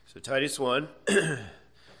So Titus 1,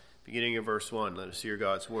 beginning of verse 1, let us hear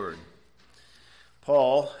God's word.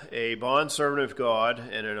 Paul, a bondservant of God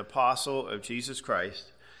and an apostle of Jesus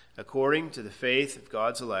Christ, according to the faith of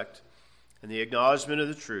God's elect, and the acknowledgement of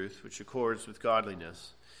the truth which accords with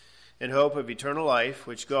godliness, in hope of eternal life,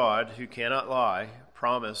 which God, who cannot lie,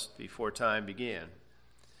 promised before time began,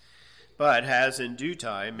 but has in due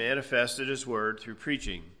time manifested his word through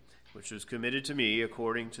preaching, which was committed to me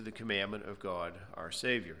according to the commandment of God our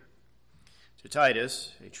Savior. To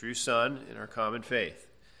Titus, a true son in our common faith,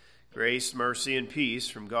 grace, mercy, and peace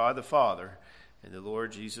from God the Father and the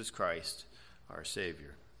Lord Jesus Christ our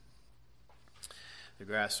Savior. The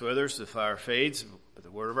grass withers, the flower fades, but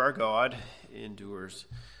the word of our God endures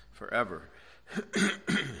forever.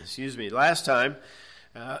 Excuse me. Last time,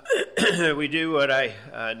 we do what I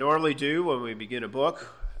normally do when we begin a book,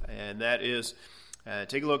 and that is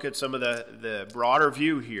take a look at some of the broader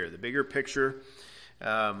view here, the bigger picture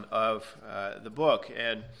of the book.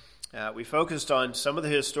 And we focused on some of the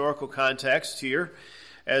historical context here,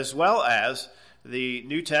 as well as the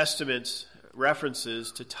New Testament's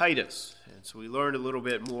references to Titus. And so we learned a little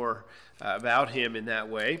bit more about him in that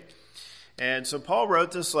way. And so Paul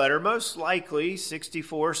wrote this letter, most likely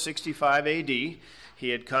 64, 65 AD. He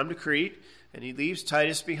had come to Crete, and he leaves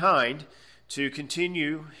Titus behind to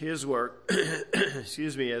continue his work,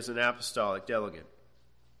 as an apostolic delegate.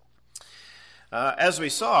 As we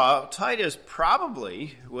saw, Titus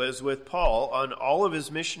probably was with Paul on all of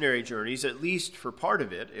his missionary journeys, at least for part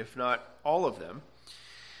of it, if not all of them.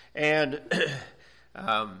 And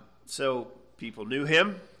so people knew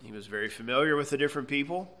him. He was very familiar with the different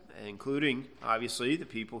people, including, obviously, the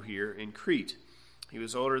people here in Crete. He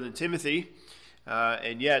was older than Timothy,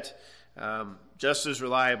 and yet just as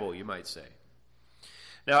reliable, you might say.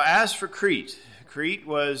 Now, as for Crete, Crete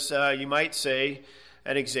was, you might say,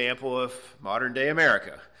 an example of modern-day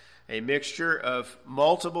America, a mixture of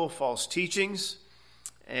multiple false teachings,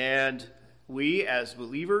 and we as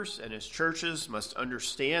believers and as churches must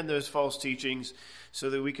understand those false teachings so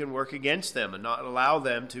that we can work against them and not allow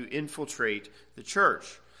them to infiltrate the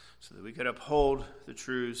church, so that we can uphold the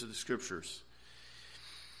truths of the Scriptures.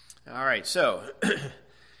 All right, so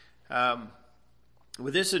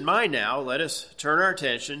with this in mind now, let us turn our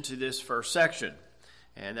attention to this first section.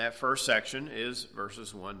 And that first section is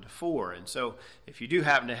verses 1 to 4. And so if you do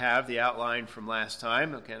happen to have the outline from last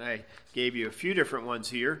time, again, I gave you a few different ones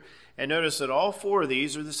here. And notice that all four of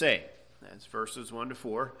these are the same. That's verses 1 to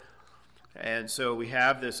 4. And so we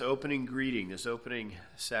have this opening greeting, this opening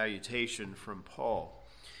salutation from Paul.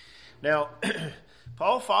 Now,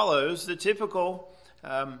 Paul follows the typical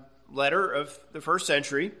letter of the first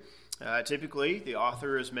century. Typically, the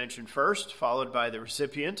author is mentioned first, followed by the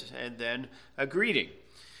recipient, and then a greeting.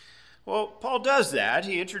 Well, Paul does that.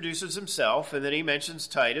 He introduces himself, and then he mentions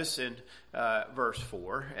Titus in verse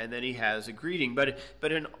 4, and then he has a greeting.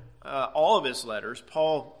 But in all of his letters,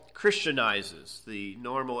 Paul Christianizes the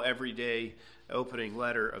normal, everyday opening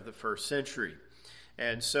letter of the first century.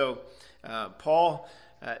 And so Paul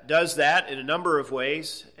does that in a number of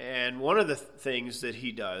ways, and one of the things that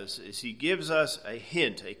he does is he gives us a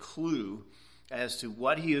hint, a clue, as to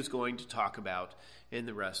what he is going to talk about in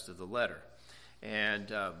the rest of the letter.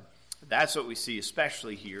 And that's what we see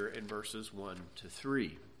especially here in verses 1 to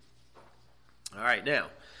 3. All right, now,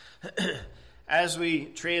 as we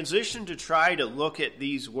transition to try to look at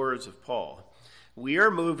these words of Paul, we are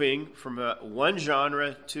moving from one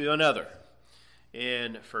genre to another.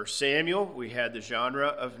 In 1 Samuel, we had the genre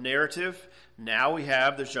of narrative. Now we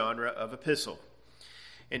have the genre of epistle.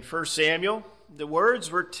 In 1 Samuel, the words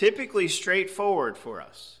were typically straightforward for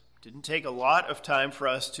us. It didn't take a lot of time for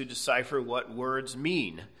us to decipher what words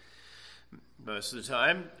mean. Most of the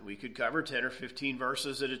time, we could cover 10 or 15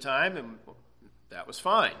 verses at a time, and that was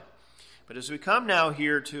fine. But as we come now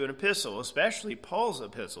here to an epistle, especially Paul's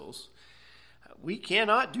epistles, we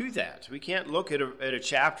cannot do that. We can't look at a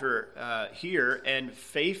chapter here and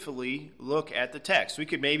faithfully look at the text. We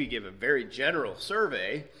could maybe give a very general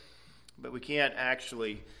survey, but we can't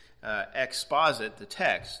actually exposit the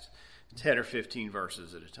text 10 or 15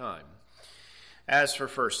 verses at a time. As for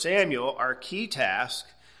 1 Samuel, our key task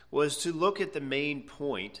was to look at the main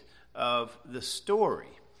point of the story.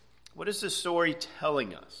 What is the story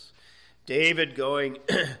telling us? David going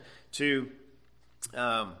to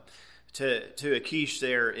Achish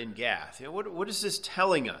there in Gath. What is this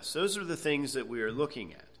telling us? Those are the things that we are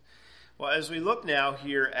looking at. Well, as we look now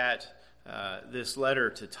here at this letter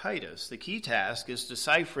to Titus, the key task is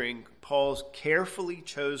deciphering Paul's carefully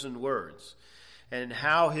chosen words and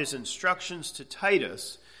how his instructions to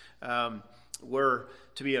Titus were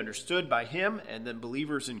to be understood by him and then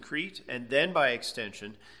believers in Crete, and then by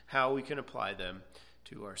extension, how we can apply them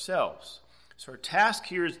to ourselves. So our task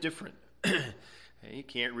here is different. You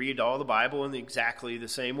can't read all the Bible in exactly the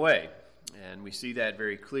same way, and we see that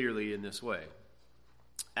very clearly in this way.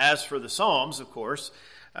 As for the Psalms, of course,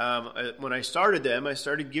 when I started them, I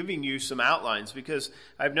started giving you some outlines, because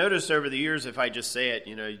I've noticed over the years, if I just say it,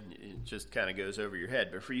 it just kind of goes over your head.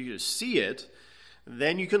 But for you to see it,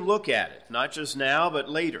 then you can look at it, not just now, but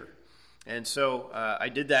later. And so I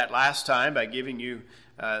did that last time by giving you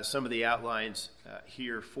some of the outlines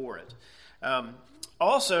here for it.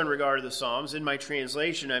 Also, in regard to the Psalms, in my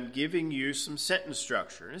translation, I'm giving you some sentence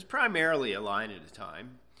structure. And it's primarily a line at a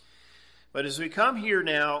time. But as we come here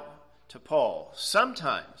now to Paul,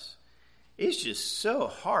 sometimes it's just so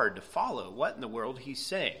hard to follow what in the world he's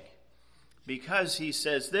saying. Because he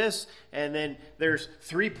says this, and then there's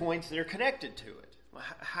 3 points that are connected to it.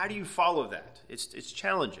 How do you follow that? It's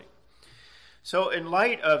challenging. So in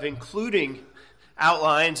light of including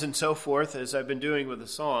outlines and so forth, as I've been doing with the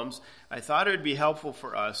Psalms, I thought it would be helpful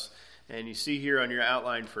for us, and you see here on your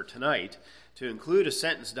outline for tonight, to include a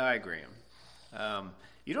sentence diagram.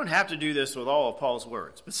 You don't have to do this with all of Paul's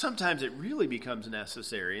words, but sometimes it really becomes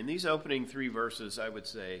necessary, and these opening 3 verses, I would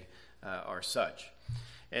say, are such.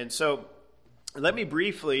 And so let me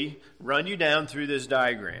briefly run you down through this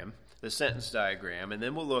diagram, the sentence diagram, and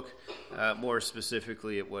then we'll look more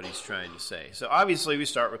specifically at what he's trying to say. So obviously we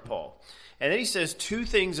start with Paul. And then he says 2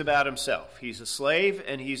 things about himself. He's a slave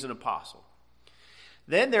and he's an apostle.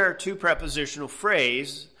 Then there are 2 prepositional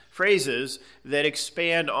phrases that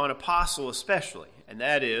expand on apostle especially. And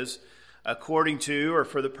that is according to or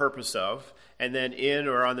for the purpose of, and then in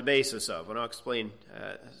or on the basis of. And I'll explain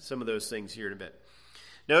some of those things here in a bit.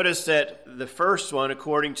 Notice that the first one,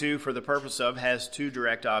 according to, for the purpose of, has 2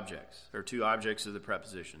 direct objects, or 2 objects of the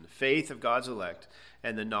preposition. The faith of God's elect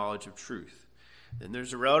and the knowledge of truth. Then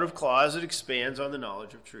there's a relative clause that expands on the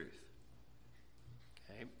knowledge of truth.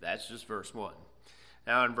 Okay, that's just verse 1.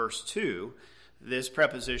 Now in verse 2, this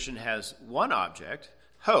preposition has 1 object,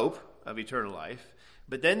 hope of eternal life,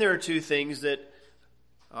 but then there are 2 things that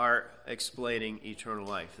are explaining eternal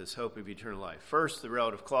life, this hope of eternal life. First, the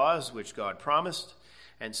relative clause, which God promised,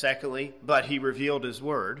 and secondly, but he revealed his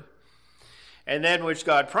word. And then which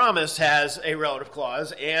God promised has a relative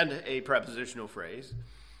clause and a prepositional phrase.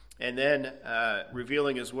 And then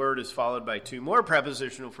revealing his word is followed by 2 more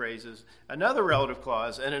prepositional phrases, another relative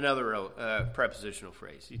clause, and another prepositional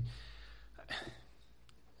phrase.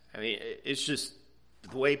 I mean, it's just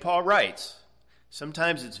the way Paul writes.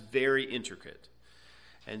 Sometimes it's very intricate.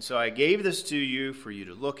 And so I gave this to you for you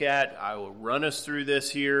to look at. I will run us through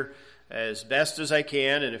this here as best as I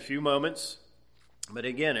can in a few moments. But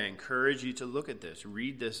again, I encourage you to look at this.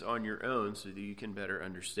 Read this on your own so that you can better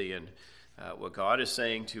understand what God is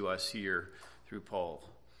saying to us here through Paul.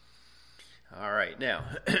 All right, now,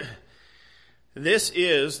 this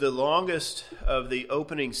is the longest of the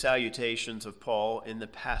opening salutations of Paul in the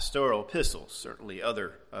pastoral epistles. Certainly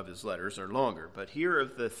other of his letters are longer, but here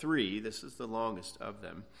of the 3, this is the longest of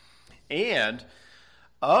them. And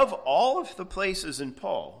of all of the places in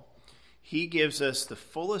Paul, he gives us the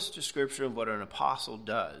fullest description of what an apostle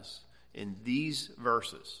does in these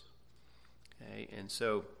verses. Okay, and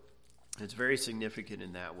so it's very significant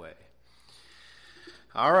in that way.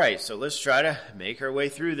 All right, so let's try to make our way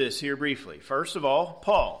through this here briefly. First of all,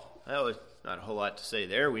 Paul. Well, not a whole lot to say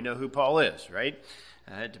there. We know who Paul is, right?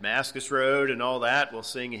 Damascus Road and all that. We'll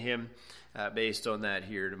sing a hymn based on that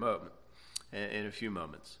here in a few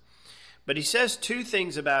moments. But he says 2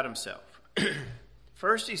 things about himself.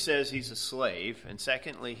 First, he says he's a slave, and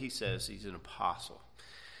secondly, he says he's an apostle.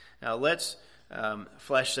 Now, let's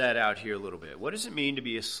flesh that out here a little bit. What does it mean to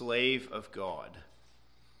be a slave of God?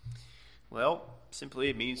 Well, simply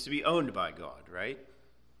it means to be owned by God, right?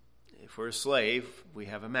 If we're a slave, we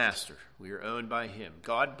have a master. We are owned by him.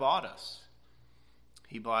 God bought us.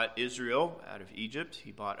 He bought Israel out of Egypt.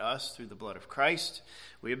 He bought us through the blood of Christ.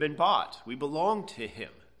 We have been bought. We belong to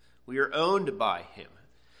him. We are owned by him.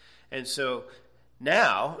 And so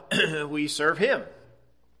now we serve him.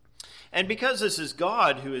 And because this is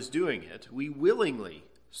God who is doing it, we willingly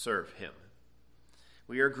serve him.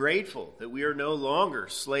 We are grateful that we are no longer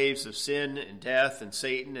slaves of sin and death and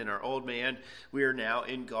Satan and our old man. We are now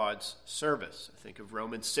in God's service. I think of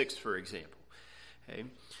Romans 6, for example. Okay?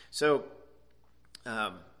 So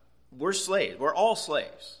we're slaves. We're all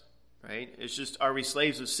slaves, right? It's just, are we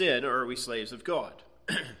slaves of sin or are we slaves of God?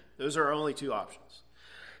 Those are our only 2 options.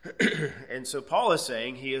 And so Paul is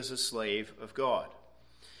saying he is a slave of God.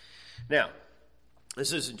 Now,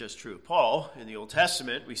 This isn't just true of Paul. In the Old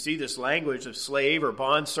Testament, we see this language of slave or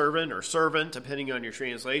bondservant or servant, depending on your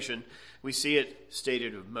translation. We see it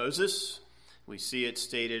stated of Moses. We see it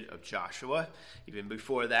stated of Joshua. Even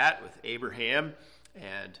before that, with Abraham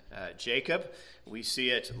and Jacob. We see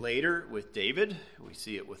it later with David. We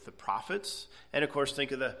see it with the prophets. And of course,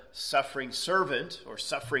 think of the suffering servant or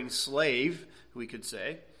suffering slave, we could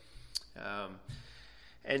say.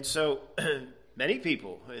 And so many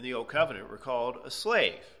people in the Old Covenant were called a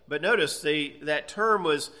slave. But notice that term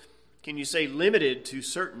was, can you say, limited to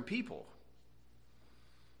certain people.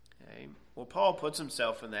 Okay. Well, Paul puts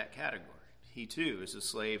himself in that category. He too is a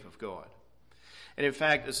slave of God. And in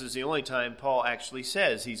fact, this is the only time Paul actually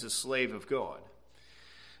says he's a slave of God.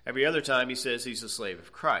 Every other time he says he's a slave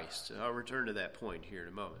of Christ. And I'll return to that point here in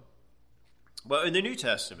a moment. But in the New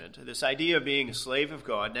Testament, this idea of being a slave of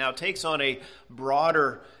God now takes on a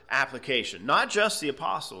broader application. Not just the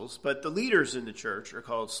apostles, but the leaders in the church are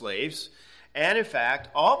called slaves. And in fact,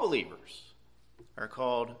 all believers are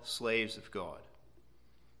called slaves of God.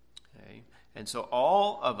 Okay? And so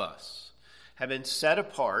all of us have been set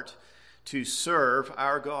apart to serve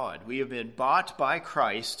our God. We have been bought by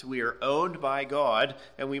Christ, we are owned by God,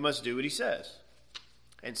 and we must do what he says.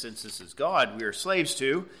 And since this is God we are slaves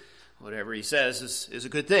to, whatever he says is a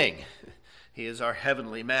good thing. He is our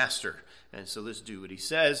heavenly master. And so let's do what he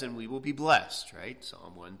says, and we will be blessed, right?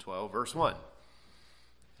 Psalm 112, verse 1.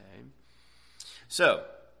 Okay. So,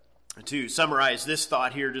 to summarize this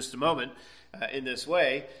thought here just a moment, in this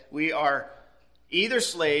way, we are either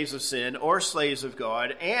slaves of sin or slaves of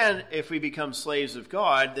God, and if we become slaves of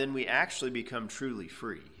God, then we actually become truly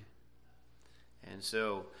free. And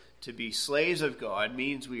so, to be slaves of God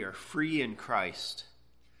means we are free in Christ.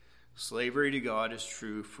 Slavery to God is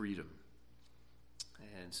true freedom.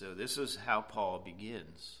 And so this is how Paul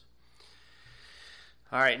begins.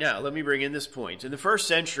 All right, now let me bring in this point. In the first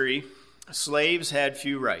century, slaves had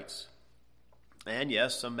few rights. And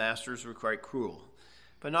yes, some masters were quite cruel,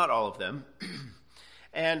 but not all of them.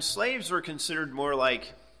 And slaves were considered more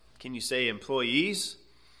like, can you say, employees,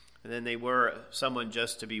 than they were someone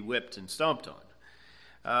just to be whipped and stomped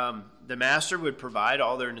on. The master would provide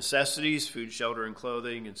all their necessities, food, shelter, and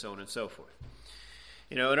clothing, and so on and so forth.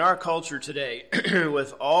 You know, in our culture today,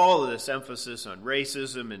 with all of this emphasis on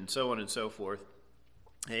racism and so on and so forth,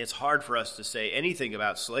 it's hard for us to say anything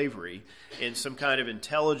about slavery in some kind of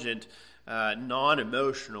intelligent,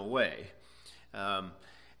 non-emotional way.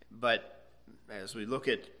 But as we look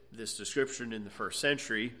at this description in the first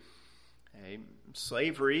century,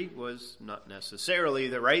 slavery was not necessarily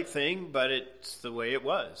the right thing, but it's the way it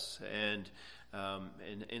was. And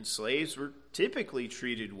slaves were typically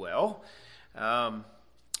treated well,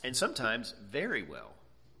 and sometimes very well.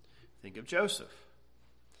 Think of Joseph.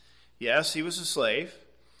 Yes, he was a slave,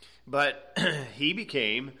 but he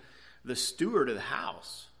became the steward of the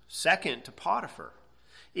house, second to Potiphar.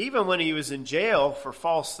 Even when he was in jail for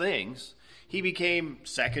false things, he became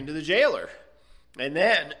second to the jailer. And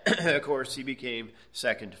then, of course, he became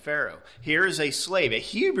second to Pharaoh. Here is a slave, a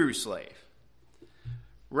Hebrew slave,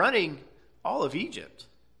 running all of Egypt.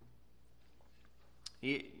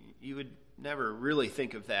 You would never really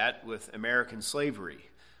think of that with American slavery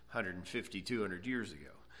 150, 200 years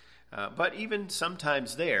ago. But even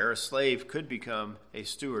sometimes there, a slave could become a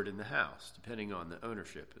steward in the house, depending on the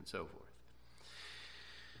ownership and so forth.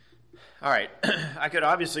 All right, I could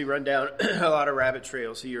obviously run down a lot of rabbit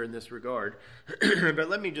trails here in this regard, but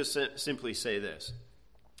let me just simply say this.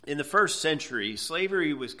 In the first century,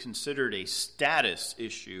 slavery was considered a status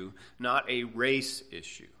issue, not a race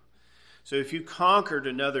issue. So if you conquered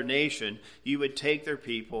another nation, you would take their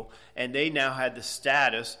people, and they now had the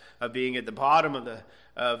status of being at the bottom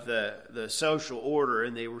of the social order,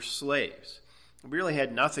 and they were slaves. It really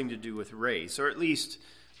had nothing to do with race, or at least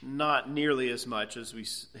not nearly as much as we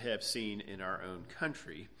have seen in our own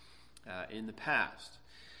country in the past.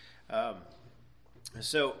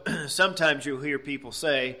 So sometimes you'll hear people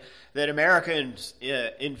say that Americans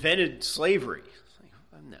invented slavery.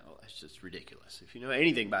 No, that's just ridiculous. If you know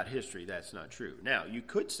anything about history, that's not true. Now, you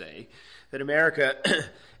could say that America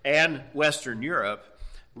and Western Europe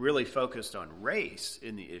really focused on race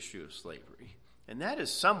in the issue of slavery, and that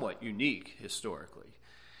is somewhat unique historically.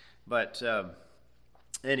 But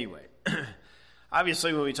anyway,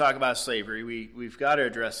 obviously when we talk about slavery, we've got to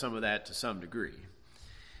address some of that to some degree.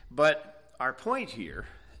 But our point here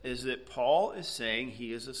is that Paul is saying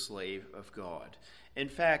he is a slave of God. In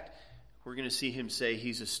fact, we're going to see him say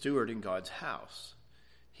he's a steward in God's house.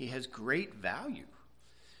 He has great value,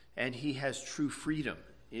 and he has true freedom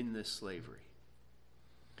in this slavery.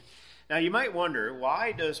 Now, you might wonder,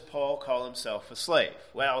 why does Paul call himself a slave?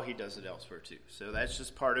 Well, he does it elsewhere too, so that's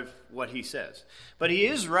just part of what he says. But he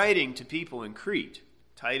is writing to people in Crete,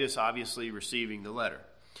 Titus obviously receiving the letter.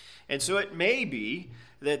 And so it may be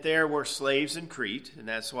that there were slaves in Crete, and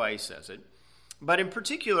that's why he says it. But in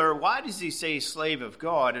particular, why does he say slave of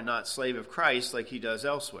God and not slave of Christ like he does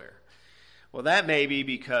elsewhere? Well, that may be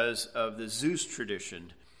because of the Zeus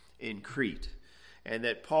tradition in Crete, and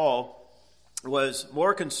that Paul was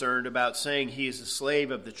more concerned about saying he is a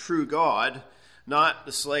slave of the true God, not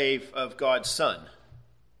the slave of God's Son.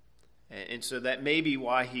 And so that may be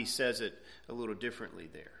why he says it a little differently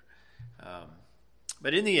there.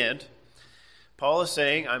 But in the end, Paul is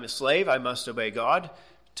saying, I'm a slave, I must obey God.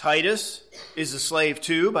 Titus is a slave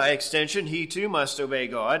too. By extension, he too must obey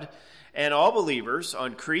God. And all believers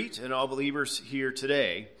on Crete and all believers here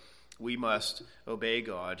today, we must obey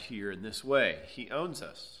God here in this way. He owns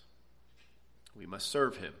us. We must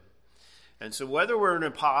serve him. And so whether we're an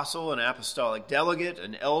apostle, an apostolic delegate,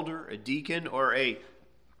 an elder, a deacon, or a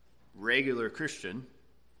regular Christian,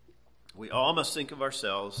 we all must think of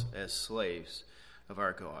ourselves as slaves of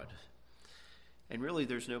our God. And really,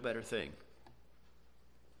 there's no better thing.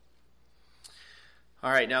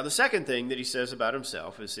 All right, now the second thing that he says about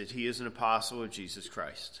himself is that he is an apostle of Jesus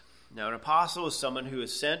Christ. Now, an apostle is someone who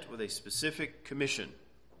is sent with a specific commission.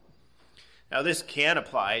 Now, this can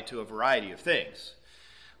apply to a variety of things.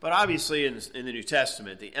 But obviously, in the New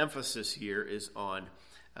Testament, the emphasis here is on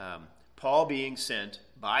Paul being sent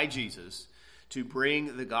by Jesus to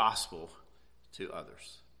bring the gospel to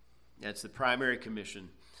others. That's the primary commission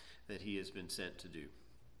that he has been sent to do.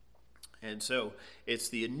 And so it's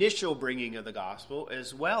the initial bringing of the gospel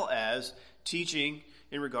as well as teaching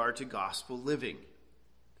in regard to gospel living.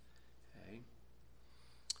 Okay.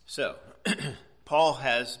 So, Paul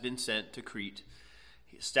has been sent to Crete.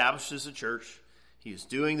 He establishes a church. He is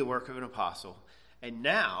doing the work of an apostle. And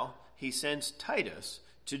now he sends Titus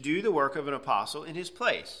to do the work of an apostle in his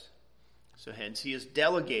place. So hence he is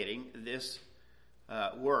delegating this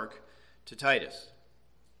work to Titus.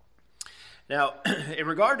 Now, in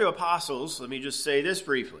regard to apostles, let me just say this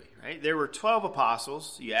briefly. Right? There were 12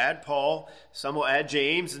 apostles. You add Paul, some will add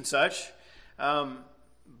James and such. But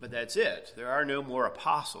that's it. There are no more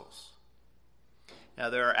apostles. Now,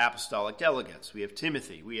 there are apostolic delegates. We have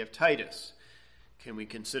Timothy. We have Titus. Can we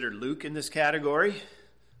consider Luke in this category?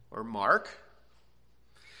 Or Mark?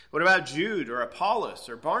 What about Jude or Apollos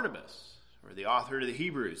or Barnabas? Or the author of the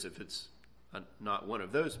Hebrews, if it's not one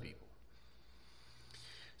of those people?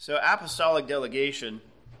 So apostolic delegation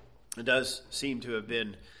does seem to have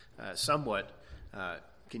been somewhat,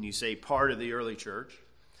 can you say, part of the early church.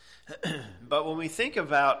 But when we think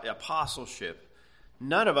about apostleship,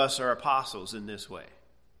 none of us are apostles in this way.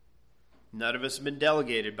 None of us have been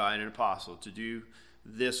delegated by an apostle to do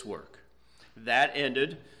this work. That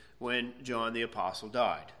ended when John the Apostle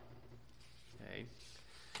died. Okay.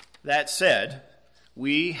 That said,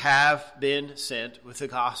 we have been sent with the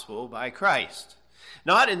gospel by Christ.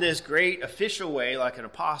 Not in this great official way like an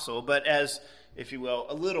apostle, but as, if you will,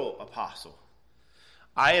 a little apostle.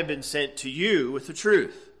 I have been sent to you with the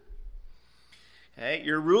truth. Okay.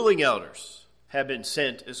 Your ruling elders have been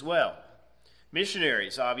sent as well.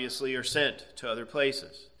 Missionaries, obviously, are sent to other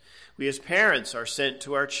places. We as parents are sent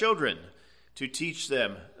to our children to teach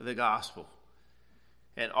them the gospel.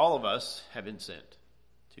 And all of us have been sent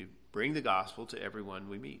to bring the gospel to everyone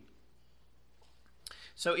we meet.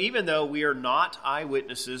 So even though we are not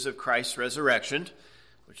eyewitnesses of Christ's resurrection,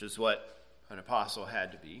 which is what an apostle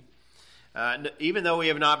had to be, even though we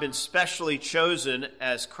have not been specially chosen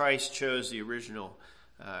as Christ chose the original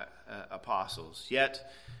apostles,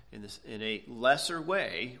 yet in a lesser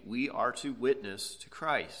way, we are to witness to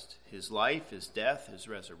Christ, his life, his death, his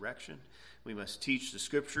resurrection. We must teach the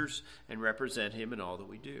scriptures and represent him in all that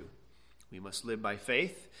we do. We must live by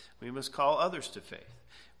faith. We must call others to faith.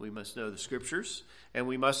 We must know the scriptures, and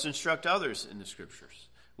we must instruct others in the scriptures.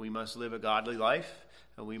 We must live a godly life,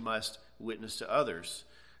 and we must witness to others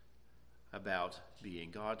about being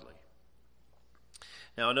godly.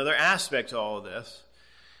 Now, another aspect to all of this,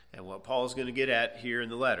 and what Paul is going to get at here in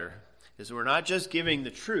the letter, is we're not just giving the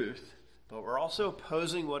truth, but we're also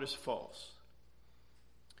opposing what is false.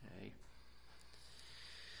 Okay.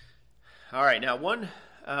 All right, now one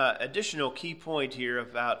additional key point here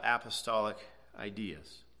about apostolic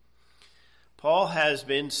ideas. Paul has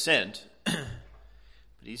been sent, but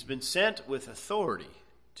he's been sent with authority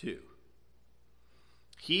too.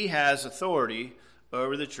 He has authority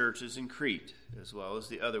over the churches in Crete, as well as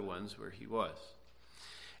the other ones where he was.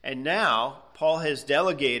 And now, Paul has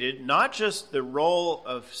delegated not just the role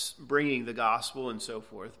of bringing the gospel and so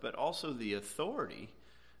forth, but also the authority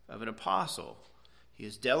of an apostle. He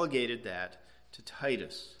has delegated that to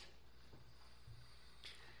Titus.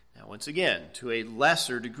 Now, once again, to a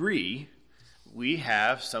lesser degree, we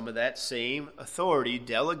have some of that same authority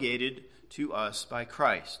delegated to us by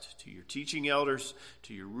Christ, to your teaching elders,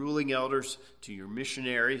 to your ruling elders, to your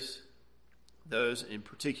missionaries, those in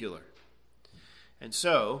particular. And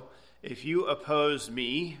so, if you oppose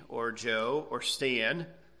me or Joe or Stan,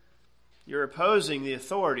 you're opposing the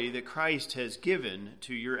authority that Christ has given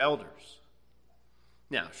to your elders.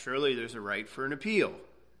 Now, surely there's a right for an appeal,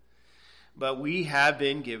 but we have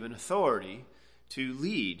been given authority to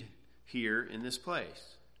lead here in this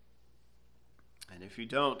place. And if you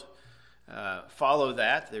don't follow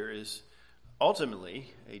that, there is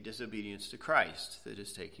ultimately a disobedience to Christ that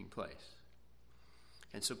is taking place.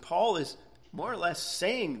 And so Paul is more or less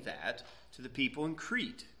saying that to the people in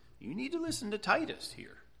Crete. You need to listen to Titus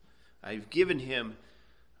here. I've given him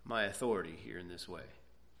my authority here in this way.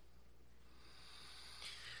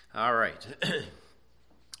 All right.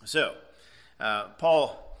 So,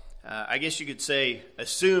 Paul, I guess you could say,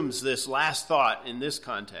 assumes this last thought in this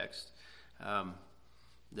context.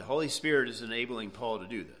 The Holy Spirit is enabling Paul to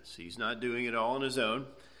do this. He's not doing it all on his own.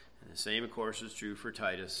 And the same, of course, is true for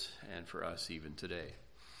Titus and for us even today.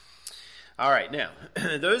 All right, now,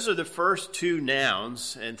 those are the first two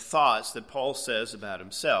nouns and thoughts that Paul says about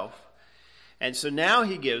himself. And so now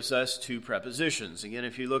he gives us two prepositions. Again,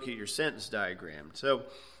 if you look at your sentence diagram. So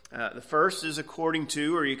the first is according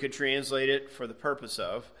to, or you could translate it for the purpose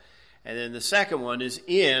of. And then the second one is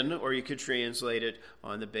in, or you could translate it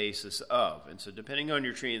on the basis of. And so depending on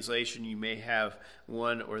your translation, you may have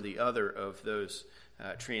one or the other of those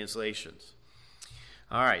translations.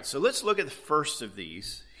 All right, so let's look at the first of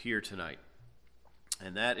these here tonight.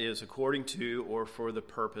 And that is according to or for the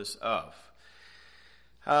purpose of.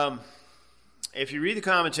 If you read the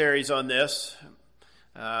commentaries on this,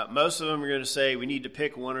 most of them are going to say we need to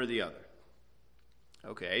pick one or the other.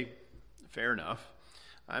 Okay, fair enough.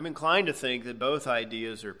 I'm inclined to think that both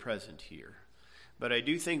ideas are present here. But I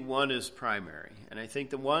do think one is primary. And I think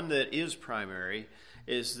the one that is primary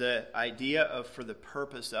is the idea of for the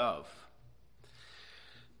purpose of.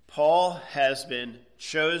 Paul has been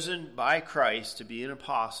chosen by Christ to be an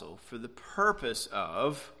apostle for the purpose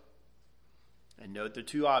of, and note the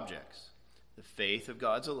two objects, the faith of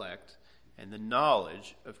God's elect and the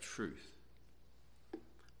knowledge of truth.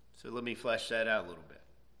 So let me flesh that out a little bit.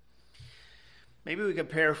 Maybe we could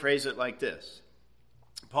paraphrase it like this.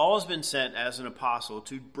 Paul has been sent as an apostle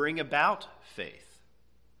to bring about faith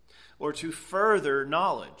or to further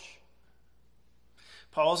knowledge.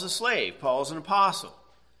 Paul's a slave. Paul's an apostle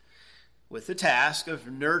with the task of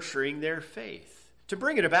nurturing their faith. To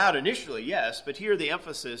bring it about initially, yes, but here the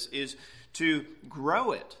emphasis is to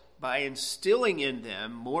grow it by instilling in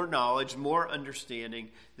them more knowledge, more understanding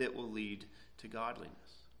that will lead to godliness.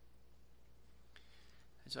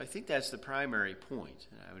 And so I think that's the primary point.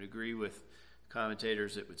 And I would agree with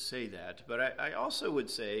commentators that would say that. But I also would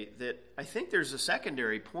say that I think there's a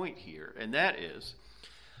secondary point here, and that is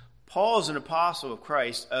Paul is an apostle of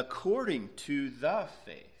Christ according to the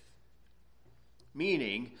faith.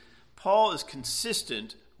 Meaning, Paul is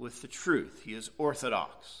consistent with the truth. He is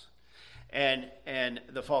orthodox. And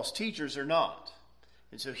the false teachers are not.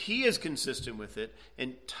 And so he is consistent with it,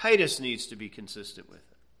 and Titus needs to be consistent with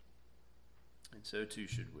it. And so too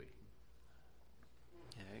should we.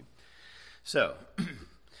 Okay? So,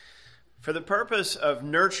 for the purpose of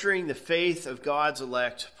nurturing the faith of God's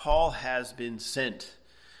elect, Paul has been sent.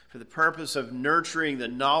 For the purpose of nurturing the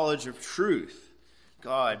knowledge of truth,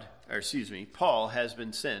 Paul has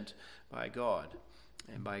been sent by God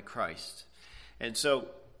and by Christ. And so,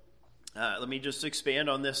 let me just expand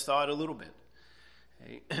on this thought a little bit.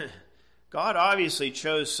 Okay. God obviously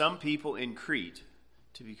chose some people in Crete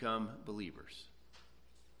to become believers.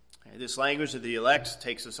 Okay. This language of the elect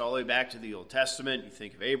takes us all the way back to the Old Testament. You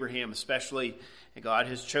think of Abraham especially, and God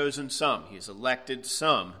has chosen some. He has elected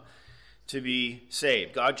some to be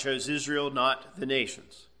saved. God chose Israel, not the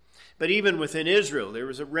nations. But even within Israel, there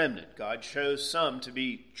was a remnant. God chose some to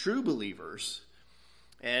be true believers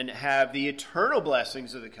and have the eternal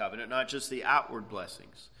blessings of the covenant, not just the outward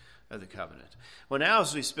blessings of the covenant. Well, now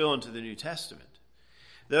as we spill into the New Testament,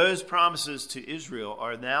 those promises to Israel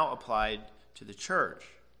are now applied to the church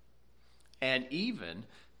and even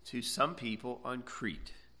to some people on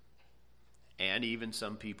Crete and even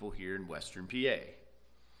some people here in Western PA.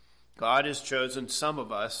 God has chosen some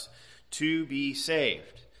of us to be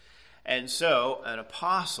saved. And so an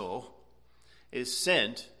apostle is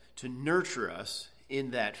sent to nurture us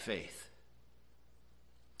in that faith.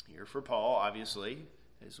 Here for Paul, obviously,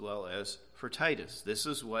 as well as for Titus. This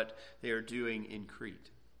is what they are doing in Crete.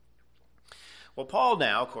 Well, Paul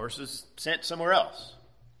now, of course, is sent somewhere else.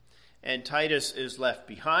 And Titus is left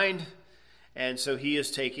behind, and so he is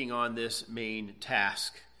taking on this main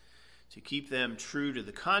task to keep them true to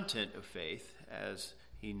the content of faith as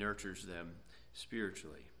he nurtures them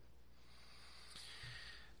spiritually.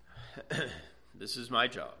 This is my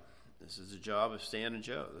job. This is the job of Stan and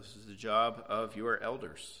Joe. This is the job of your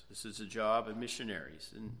elders. This is the job of missionaries.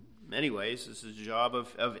 In many ways, this is the job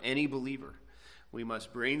of any believer. We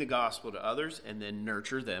must bring the gospel to others and then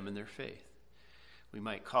nurture them in their faith. We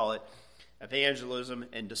might call it evangelism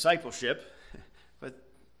and discipleship, but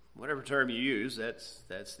whatever term you use,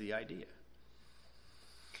 that's the idea.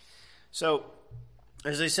 So,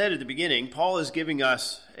 as I said at the beginning, Paul is giving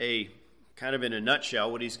us a kind of in a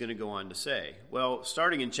nutshell what he's going to go on to say. Well,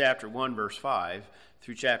 starting in chapter 1, verse 5,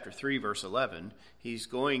 through chapter 3, verse 11, he's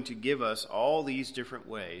going to give us all these different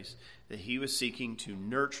ways that he was seeking to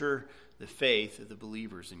nurture the faith of the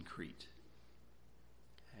believers in Crete.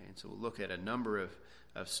 And so we'll look at a number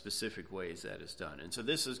of specific ways that is done. And so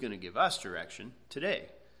this is going to give us direction today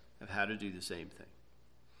of how to do the same thing.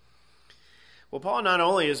 Well, Paul not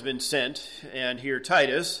only has been sent, and here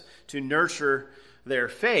Titus, to nurture their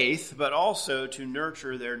faith, but also to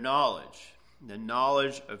nurture their knowledge, the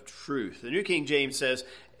knowledge of truth. The New King James says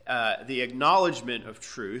the acknowledgement of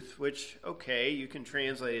truth, which, okay, you can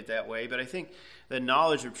translate it that way, but I think the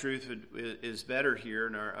knowledge of truth is better here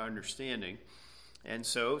in our understanding. And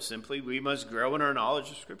so, simply, we must grow in our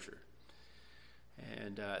knowledge of Scripture.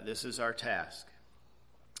 And this is our task.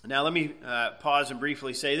 Now, let me pause and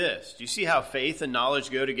briefly say this. Do you see how faith and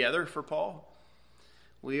knowledge go together for Paul?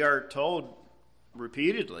 We are told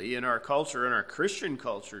repeatedly in our culture, in our Christian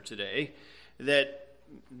culture today, that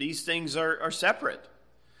these things are separate.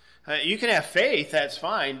 You can have faith, that's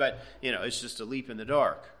fine, but, it's just a leap in the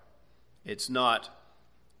dark. It's not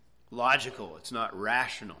logical. It's not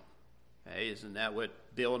rational. Hey, isn't that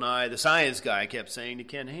what Bill Nye, the science guy, kept saying to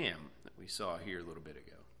Ken Ham that we saw here a little bit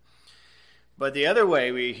ago? But the other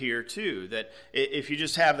way we hear, too, that if you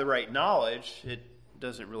just have the right knowledge, it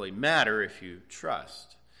doesn't really matter if you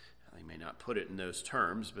trust. They may not put it in those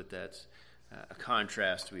terms, but that's a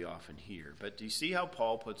contrast we often hear. But do you see how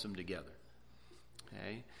Paul puts them together?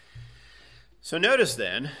 Okay. So notice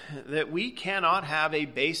then that we cannot have a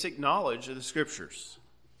basic knowledge of the Scriptures.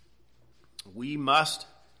 We must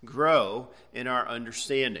grow in our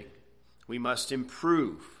understanding. We must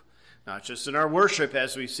improve, not just in our worship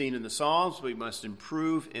as we've seen in the Psalms, we must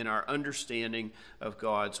improve in our understanding of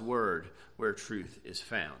God's Word where truth is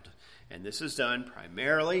found. And this is done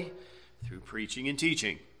primarily through preaching and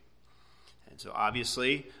teaching. And so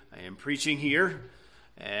obviously I am preaching here,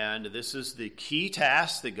 and this is the key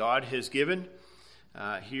task that God has given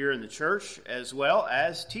here in the church, as well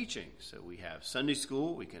as teaching. So we have Sunday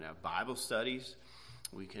school, we can have Bible studies,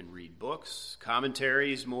 we can read books,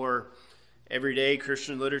 commentaries, more everyday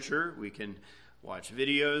Christian literature. We can watch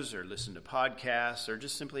videos or listen to podcasts or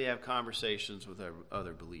just simply have conversations with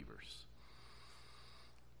other believers.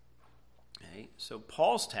 Okay, so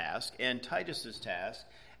Paul's task and Titus's task,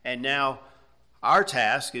 and now our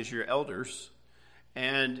task as your elders,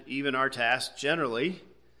 and even our task generally,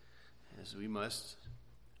 is we must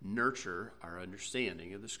nurture our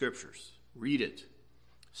understanding of the Scriptures. Read it.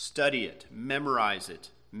 Study it, memorize it,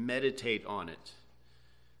 meditate on it.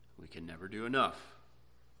 We can never do enough.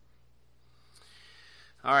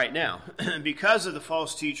 All right, now, because of the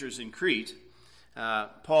false teachers in Crete,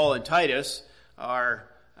 Paul and Titus are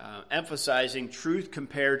emphasizing truth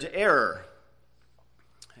compared to error.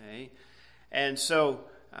 Okay? And so,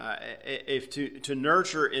 if to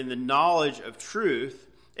nurture in the knowledge of truth,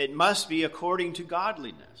 it must be according to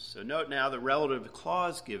godliness. So note now the relative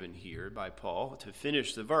clause given here by Paul to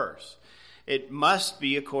finish the verse. It must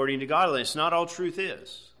be according to godliness. Not all truth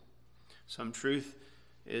is. Some truth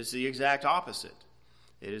is the exact opposite.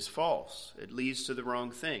 It is false. It leads to the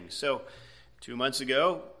wrong thing. So 2 months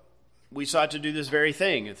ago, we sought to do this very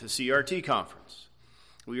thing at the CRT conference.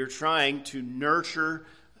 We are trying to nurture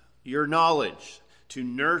your knowledge, to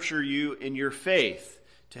nurture you in your faith,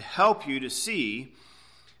 to help you to see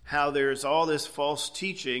how there's all this false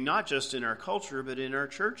teaching, not just in our culture, but in our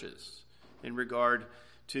churches, in regard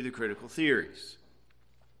to the critical theories.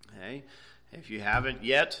 Okay? If you haven't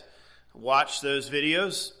yet watched those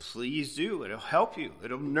videos, please do. It'll help you.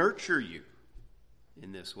 It'll nurture you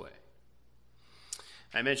in this way.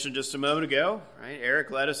 I mentioned just a moment ago, right?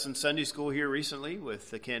 Eric led us in Sunday school here recently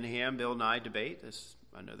with the Ken Ham, Bill Nye debate. That's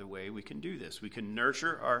another way we can do this. We can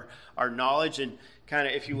nurture our knowledge in kind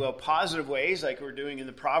of, if you will, positive ways like we're doing in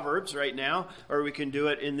the Proverbs right now, or we can do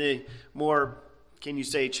it in the more, can you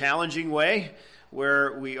say, challenging way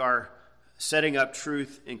where we are setting up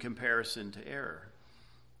truth in comparison to error.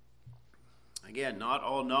 Again, not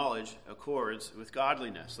all knowledge accords with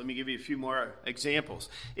godliness. Let me give you a few more examples.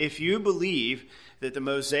 If you believe that the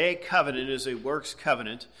Mosaic covenant is a works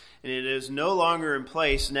covenant, and it is no longer in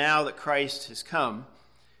place now that Christ has come,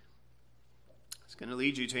 it's going to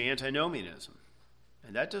lead you to antinomianism.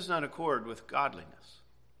 And that does not accord with godliness.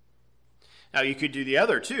 Now, you could do the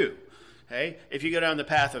other too. Okay? If you go down the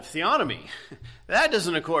path of theonomy, that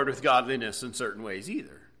doesn't accord with godliness in certain ways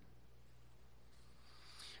either.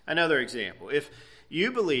 Another example, if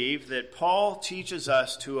you believe that Paul teaches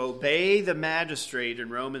us to obey the magistrate in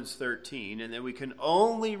Romans 13 and that we can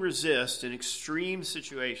only resist in extreme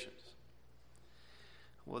situations,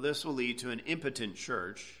 well, this will lead to an impotent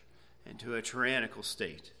church and to a tyrannical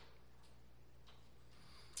state.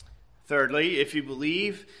 Thirdly, if you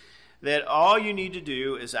believe that all you need to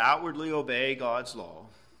do is outwardly obey God's law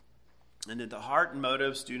and that the heart and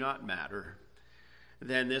motives do not matter,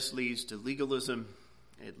 then this leads to legalism.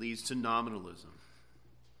 It leads to nominalism.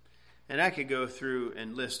 And I could go through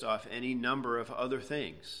and list off any number of other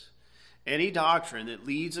things. Any doctrine that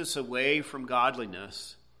leads us away from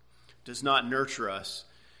godliness does not nurture us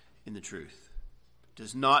in the truth,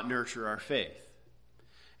 does not nurture our faith.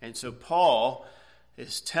 And so Paul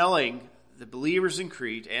is telling the believers in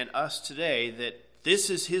Crete and us today that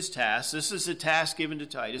this is his task. This is a task given to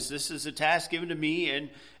Titus. This is a task given to me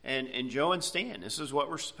and Joe and Stan. This is what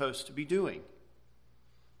we're supposed to be doing.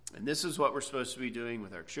 And this is what we're supposed to be doing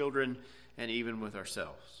with our children and even with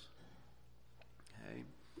ourselves. Okay?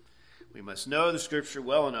 We must know the Scripture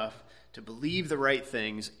well enough to believe the right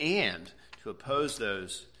things and to oppose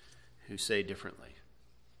those who say differently.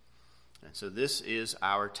 And so this is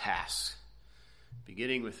our task,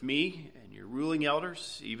 beginning with me and your ruling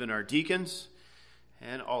elders, even our deacons,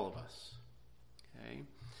 and all of us. Okay?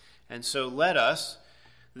 And so let us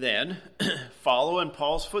then follow in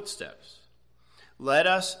Paul's footsteps. Let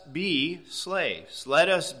us be slaves. Let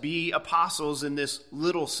us be apostles in this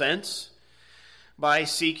little sense by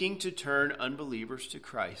seeking to turn unbelievers to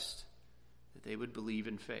Christ, that they would believe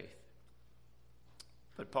in faith.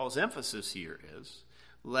 But Paul's emphasis here is,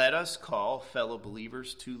 let us call fellow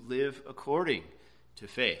believers to live according to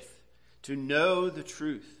faith, to know the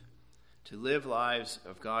truth, to live lives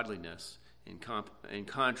of godliness in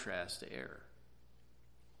contrast to error.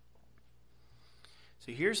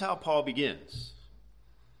 So here's how Paul begins.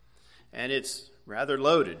 And it's rather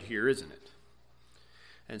loaded here, isn't it?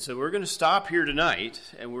 And so we're going to stop here tonight,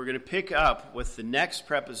 and we're going to pick up with the next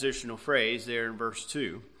prepositional phrase there in verse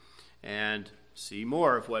 2 and see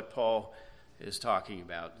more of what Paul is talking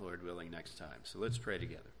about, Lord willing, next time. So let's pray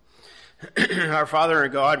together. Our Father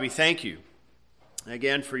and God, we thank you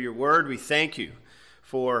again for your word. We thank you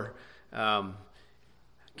for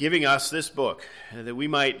giving us this book that we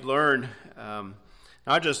might learn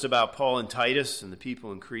not just about Paul and Titus and the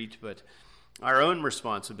people in Crete, but our own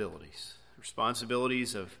responsibilities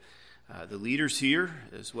of the leaders here,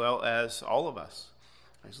 as well as all of us,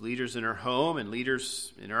 as leaders in our home and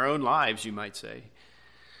leaders in our own lives, you might say.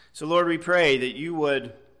 So, Lord, we pray that you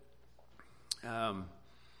would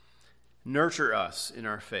nurture us in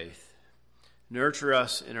our faith, nurture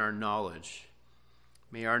us in our knowledge.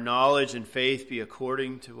 May our knowledge and faith be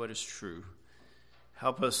according to what is true.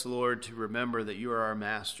 Help us, Lord, to remember that you are our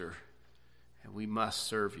master and we must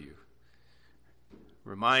serve you.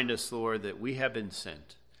 Remind us, Lord, that we have been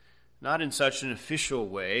sent, not in such an official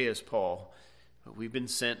way as Paul, but we've been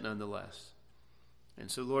sent nonetheless. And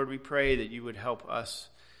so, Lord, we pray that you would help us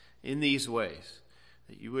in these ways,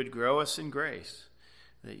 that you would grow us in grace,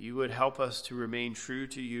 that you would help us to remain true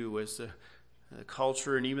to you as the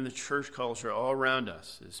culture and even the church culture all around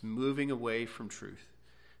us is moving away from truth.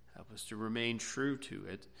 Help us to remain true to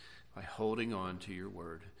it by holding on to your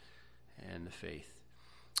word and the faith.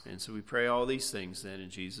 And so we pray all these things then in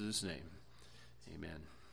Jesus' name. Amen.